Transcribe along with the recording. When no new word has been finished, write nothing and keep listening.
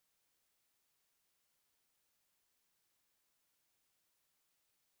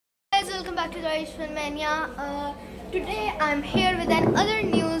welcome back to the Film Mania. Today I'm here with another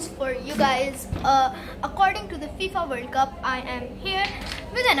news for you guys. According to the FIFA World Cup, I am here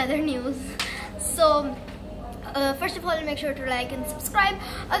with another news. So first of all, make sure to like and subscribe.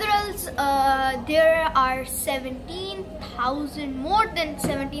 Otherwise, there are more than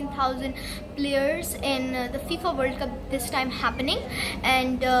 17,000 players in the FIFA World Cup this time happening,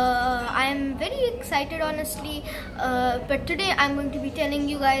 and I am very excited, honestly. But today I'm going to be telling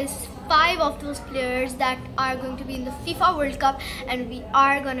you guys 5 of those players that are going to be in the FIFA World Cup, and we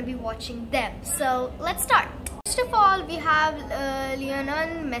are going to be watching them. So let's start. First of all, we have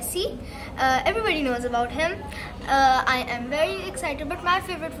Lionel Messi. Everybody knows about him. I am very excited, but my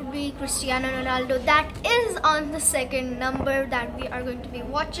favorite would be Cristiano Ronaldo. That is on the second number that we are going to be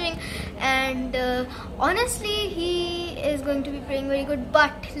watching, and honestly, he is going to be playing very good.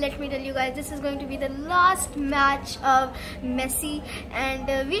 But let me tell you guys, this is going to be the last match of Messi,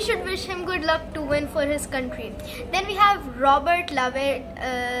 and we should wish him good luck to win for his country. Then we have Robert Lewandowski.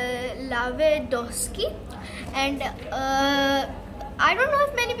 And I don't know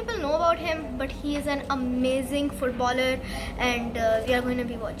if many people know about him, but he is an amazing footballer, and we are going to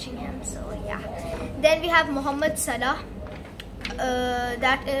be watching him. So yeah. Then we have Mohamed Salah.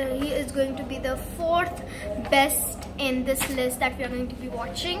 He is going to be the 4th best in this list that we are going to be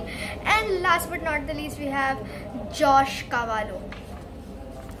watching. And last but not the least, we have Josh Cavallo.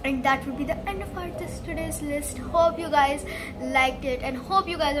 And that would be the end of today's list. Hope you guys liked it, and hope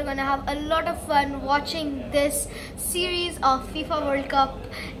you guys are gonna have a lot of fun watching this series of FIFA World Cup.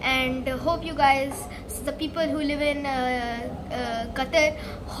 And hope you guys, the people who live in Qatar,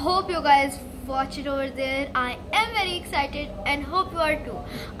 hope you guys watch it over there. I am very excited and hope you are too.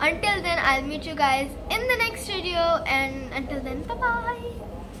 Until then, I'll meet you guys in the next video, and until then, bye bye.